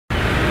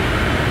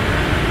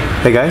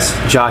Hey guys,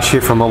 Josh here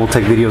from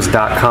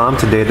MobileTechVideos.com,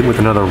 today with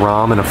another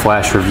ROM and a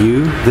flash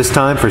review, this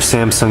time for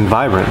Samsung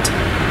Vibrant,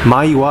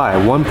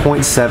 MIUI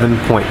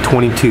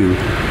 1.7.22.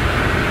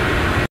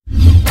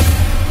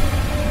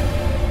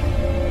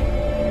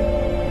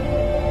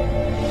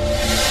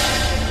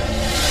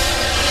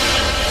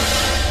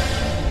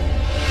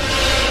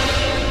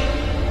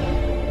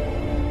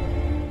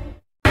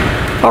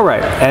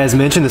 Alright, as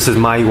mentioned, this is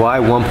MIUI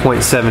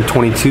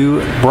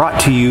 1.7.22, brought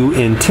to you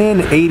in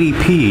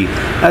 1080p.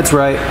 That's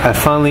right, I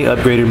finally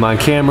upgraded my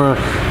camera,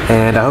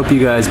 and I hope you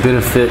guys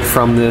benefit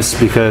from this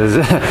because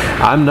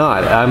I'm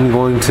not. I'm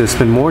going to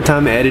spend more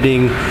time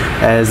editing,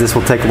 as this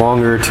will take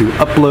longer to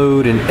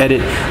upload and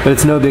edit, but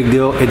it's no big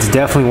deal. It's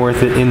definitely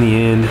worth it in the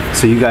end,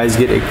 so you guys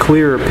get a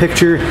clearer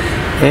picture.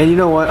 And you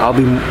know what? I'll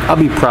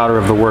be prouder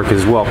of the work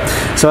as well.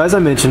 So as I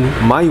mentioned,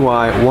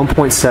 MIUI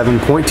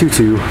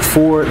 1.7.22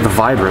 for the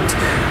Vibrant.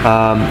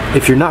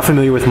 If you're not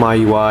familiar with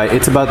MIUI,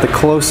 it's about the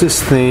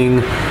closest thing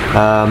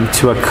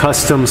to a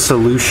custom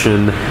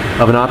solution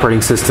of an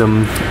operating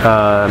system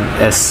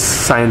as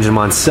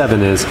CyanogenMod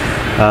 7 is.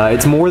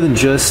 It's more than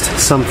just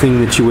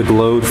something that you would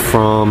load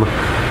from,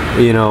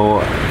 you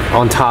know,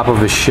 on top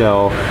of a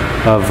shell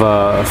of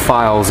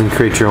files and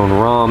create your own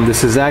ROM.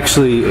 This is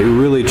actually a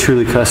really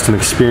truly custom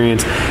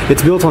experience.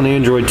 It's built on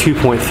Android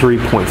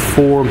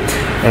 2.3.4,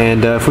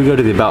 and if we go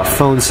to the About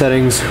Phone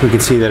settings, we can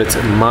see that it's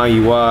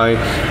MIUI,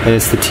 and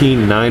it's the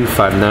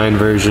T959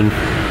 version,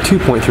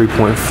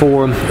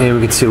 2.3.4, and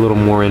we can see a little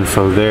more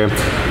info there.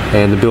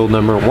 And the build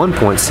number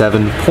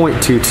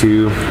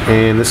 1.7.22,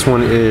 and this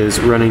one is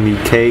running the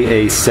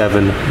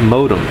KA7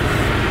 modem.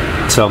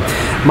 So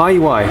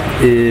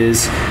MIUI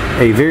is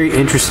a very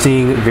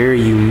interesting,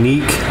 very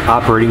unique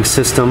operating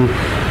system,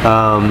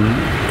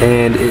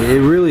 and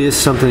it really is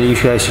something that you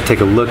guys should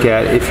take a look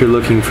at if you're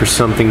looking for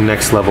something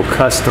next level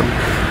custom.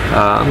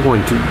 I'm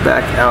going to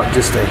back out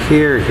just a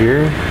hair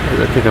here, as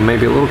I think I may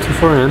be a little too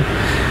far in.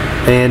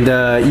 And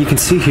you can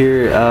see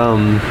here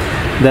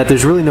that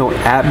there's really no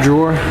app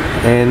drawer,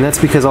 and that's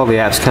because all the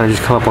apps kind of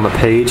just come up on the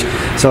page.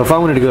 So if I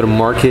wanted to go to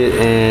Market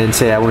and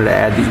say I wanted to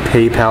add the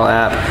PayPal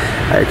app,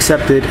 I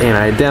accept it and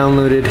I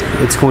download it,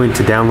 it's going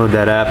to download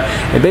that app,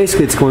 and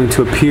basically it's going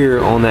to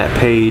appear on that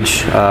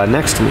page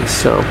next to me.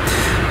 So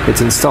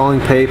it's installing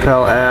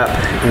PayPal app,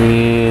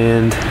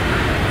 and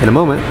in a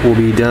moment we'll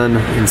be done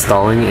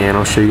installing, and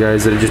I'll show you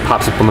guys that it just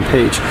pops up on the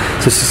page.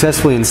 So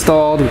successfully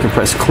installed, we can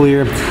press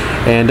clear,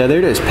 and there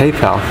it is,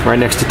 PayPal, right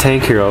next to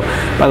Tank Hero.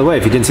 By the way,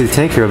 if you didn't see the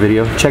Tank Hero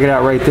video, check it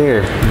out right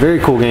there. Very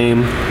cool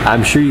game.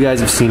 I'm sure you guys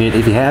have seen it.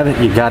 If you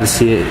haven't, you got to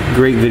see it.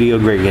 Great video,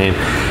 great game.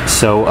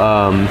 So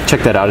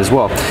check that out as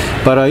well.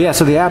 But yeah,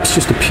 so the apps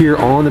just appear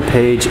on the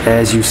page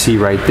as you see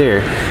right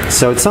there.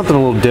 So it's something a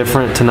little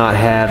different to not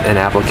have an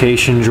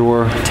application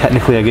drawer.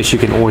 Technically, I guess you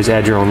can always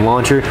add your own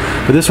launcher,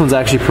 but this one's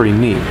actually pretty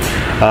neat.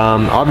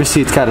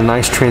 Obviously, it's got a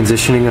nice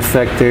transitioning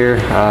effect there.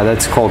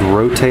 That's called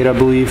rotate, I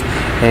believe,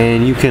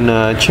 and you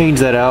can change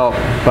that out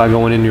by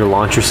going into your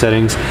launcher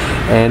settings.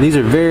 And these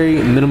are very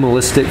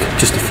minimalistic,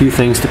 just a few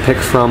things to pick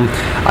from.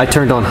 I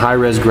turned on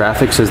high-res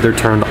graphics as they're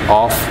turned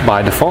off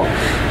by default,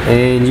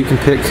 and you can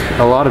pick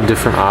a lot of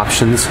different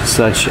options,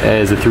 such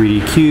as the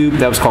 3D cube.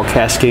 That was called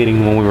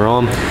cascading when we were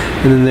on,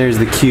 and then there's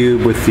the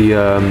cube with the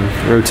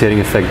rotating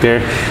effect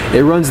there.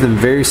 It runs them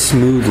very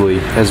smoothly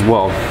as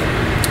well.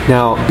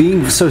 Now,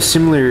 being so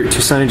similar to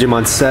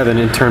CyanogenMod 7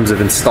 in terms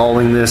of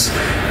installing this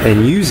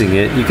and using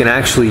it, you can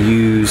actually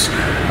use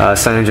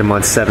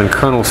CyanogenMod 7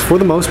 kernels for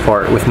the most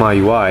part with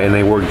MIUI, and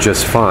they work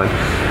just fine.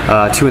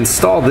 To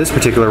install this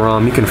particular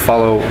ROM, you can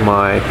follow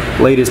my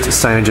latest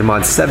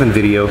CyanogenMod 7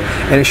 video,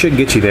 and it should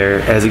get you there,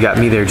 as it got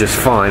me there just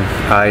fine.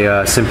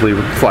 I simply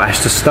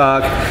flashed to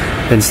stock,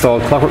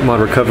 installed Clockwork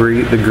Mod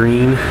Recovery, the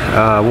green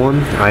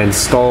one. I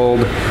installed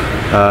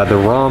the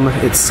ROM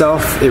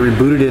itself. It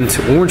rebooted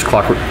into Orange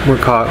Clockwork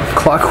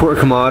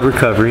Mod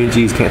Recovery.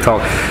 Geez, can't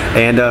talk.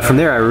 And from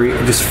there,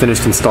 I just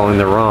finished installing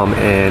the ROM,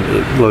 and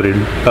it loaded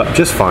up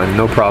just fine,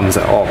 no problems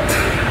at all.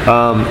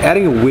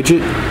 Adding a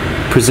widget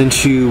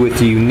presents you with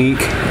a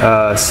unique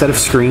set of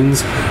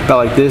screens about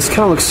like this.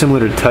 Kind of looks similar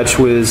to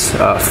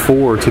TouchWiz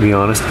 4, to be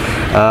honest,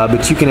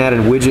 but you can add a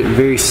widget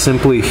very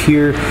simply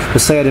here.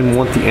 Let's say I didn't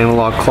want the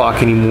analog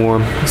clock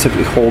anymore.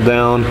 Simply hold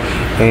down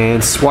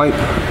and swipe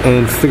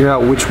and figure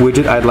out which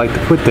widget I'd like to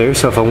put there.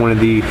 So if I wanted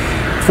the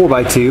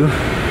 4x2,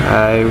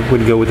 I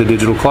would go with the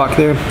digital clock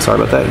there. Sorry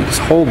about that. You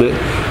just hold it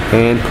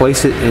and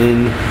place it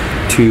in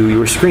to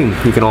your screen.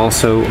 You can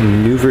also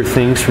maneuver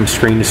things from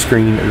screen to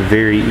screen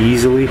very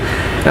easily.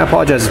 And I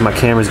apologize if my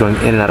camera is going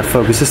in and out of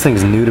focus. This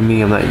thing's new to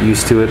me, I'm not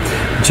used to it.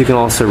 But you can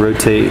also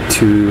rotate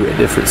to a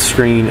different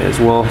screen as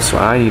well. So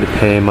I need to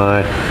pay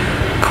my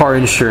car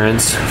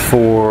insurance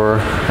for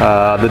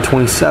the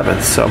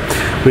 27th. So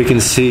we can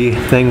see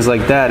things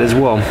like that as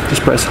well.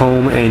 Just press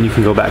home and you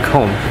can go back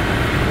home.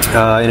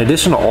 In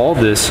addition to all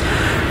this,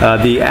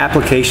 the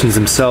applications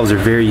themselves are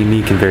very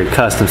unique and very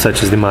custom,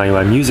 such as the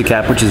MIUI Music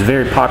app, which is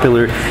very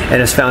popular and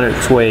has found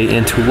its way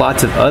into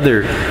lots of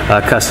other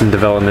custom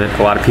development.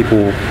 A lot of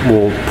people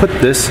will put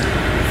this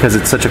because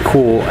it's such a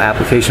cool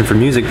application for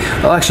music,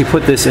 they'll actually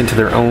put this into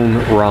their own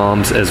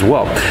ROMs as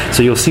well.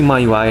 So you'll see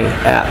MIUI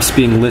apps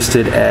being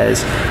listed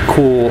as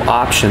cool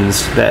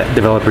options that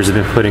developers have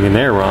been putting in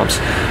their ROMs.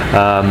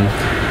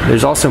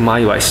 There's also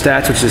MIUI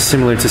Stats, which is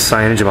similar to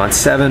CyanogenMod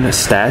 7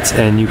 Stats,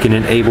 and you can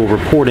enable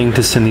reporting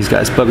to send these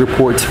guys bug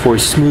reports for a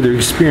smoother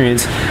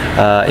experience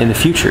in the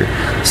future.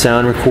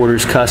 Sound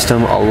recorders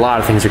custom, a lot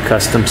of things are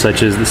custom,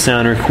 such as the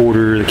sound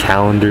recorder, the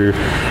calendar,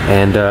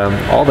 and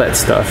all that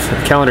stuff.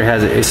 The calendar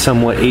has a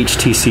somewhat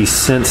HTC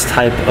Sense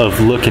type of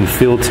look and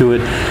feel to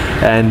it,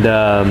 and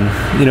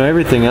you know,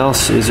 everything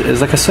else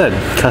is, like I said,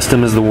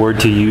 custom is the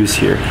word to use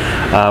here.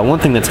 One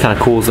thing that's kind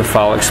of cool is the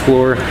File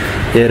Explorer.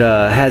 It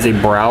has a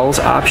browse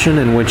option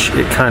in which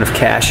it kind of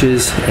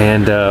caches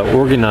and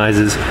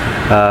organizes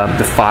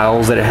the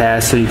files that it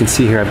has. So you can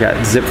see here I've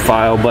got zip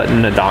file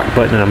button, a dock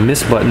button, and a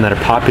miss button that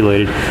are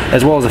populated,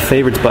 as well as a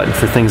favorites button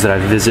for things that I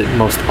visit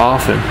most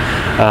often.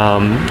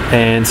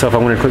 And so if I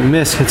want to click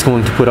miss, it's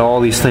going to put all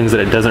these things that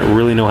it doesn't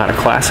really know how to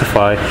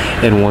classify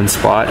in one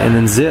spot. And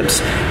then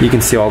zips, you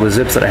can see all the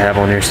zips that I have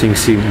on there, so you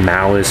can see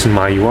Malice and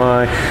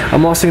MIUI.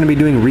 I'm also going to be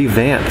doing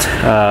revamped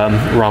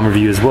ROM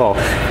review as well,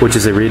 which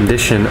is a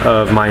rendition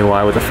of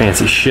MIUI with a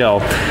fancy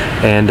shell,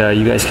 and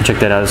you guys can check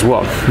that out as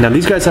well. Now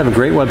these guys have a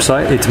great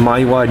website. It's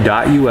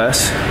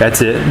MIUI.us.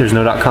 That's it. There's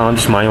no .com,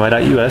 just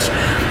MIUI.us,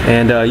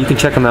 and you can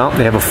check them out.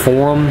 They have a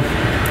forum,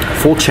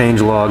 full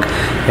changelog,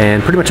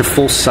 and pretty much a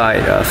full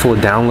site full of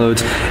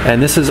downloads,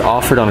 and this is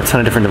offered on a ton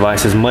of different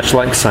devices, much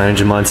like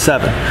CyanogenMod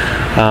 7.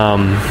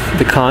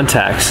 The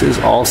contacts is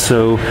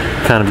also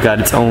kind of got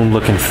its own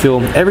look and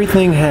feel.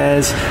 Everything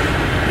has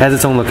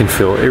its own look and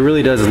feel. It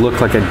really does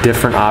look like a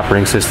different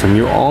operating system.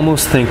 You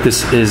almost think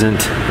this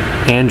isn't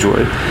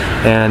Android,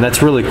 and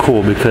that's really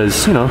cool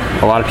because, you know,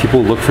 a lot of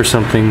people look for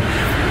something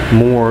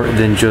more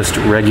than just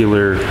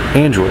regular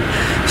Android.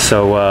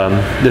 So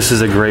this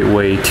is a great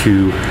way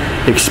to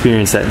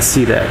experience that and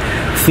see that.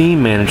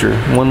 Theme Manager,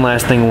 one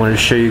last thing I wanted to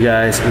show you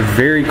guys.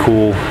 Very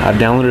cool. I've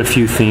downloaded a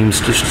few themes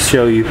just to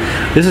show you.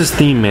 This is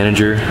Theme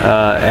Manager.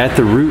 At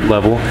the root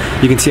level,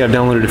 you can see I've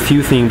downloaded a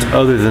few themes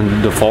other than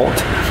the default.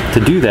 To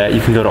do that,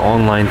 you can go to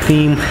Online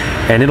Theme,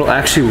 and it'll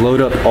actually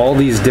load up all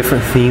these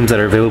different themes that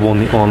are available in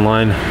the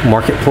online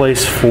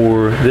marketplace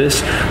for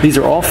this. These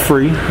are all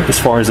free as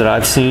far as that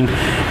I've seen,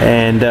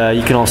 and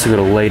you can also go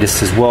to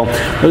Latest as well.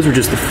 Those are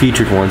just the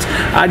featured ones.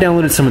 I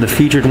downloaded some of the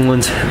featured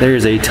ones.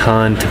 There's a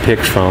ton to pick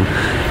from,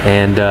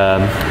 and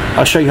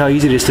I'll show you how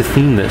easy it is to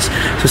theme this.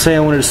 So say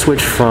I wanted to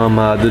switch from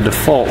the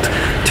default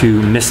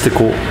to Mystic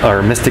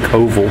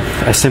Oval.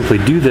 I simply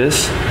do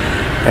this,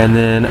 and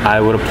then I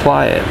would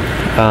apply it.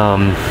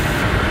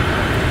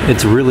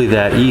 It's really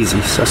that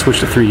easy. So I switched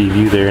to 3D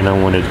view there, and I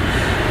wanted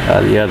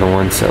the other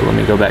one, so let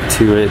me go back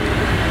to it.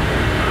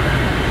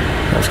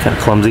 That was kind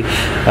of clumsy.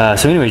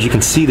 So anyways, you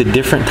can see the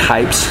different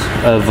types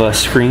of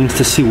screens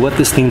to see what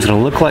this theme's going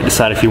to look like,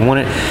 decide if you want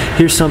it.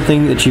 Here's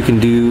something that you can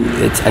do.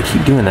 I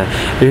keep doing that.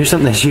 But here's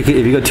something that you can,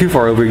 if you go too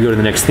far over, you go to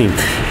the next theme.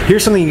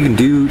 Here's something you can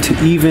do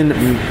to even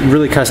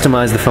really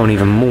customize the phone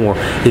even more.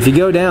 If you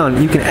go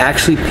down, you can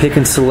actually pick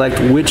and select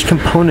which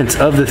components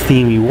of the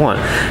theme you want.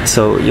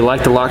 So you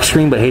like the lock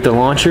screen but hate the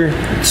launcher,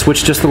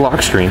 switch just the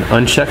lock screen,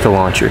 uncheck the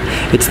launcher.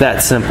 It's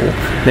that simple.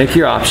 Make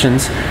your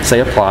options,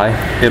 say apply,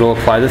 it'll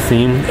apply the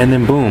theme, and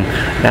then boom,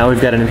 now we've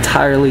got an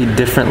entirely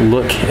different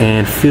look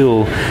and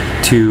feel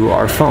to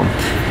our phone.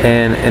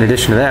 And in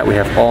addition to that, we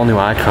have all new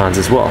icons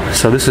as well.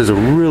 So this is a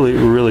really,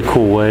 really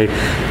cool way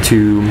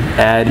to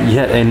add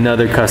yet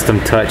another custom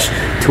touch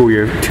to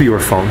your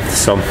phone.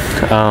 So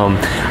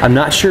I'm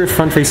not sure if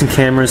front-facing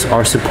cameras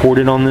are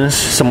supported on this.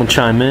 Someone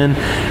chime in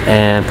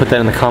and put that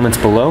in the comments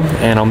below,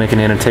 and I'll make an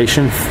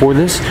annotation for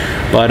this.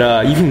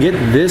 But you can get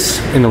this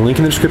in the link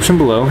in the description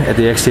below at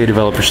the XDA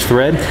Developers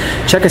thread.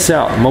 Check us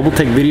out,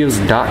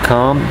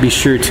 mobiletechvideos.com. Be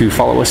sure to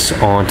follow us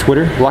on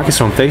Twitter, like us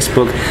on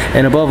Facebook,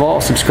 and above all,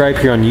 subscribe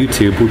here on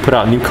YouTube. We put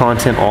out new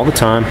content all the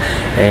time,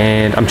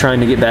 and I'm trying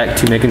to get back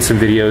to making some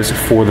videos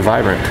for the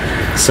Vibrant.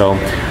 So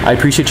I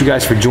appreciate you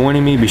guys for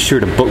joining me. Be sure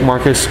to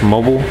bookmark us,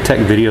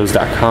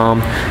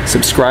 mobiletechvideos.com.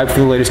 Subscribe for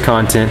the latest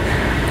content,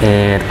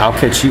 and I'll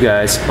catch you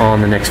guys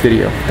on the next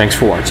video. Thanks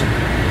for watching.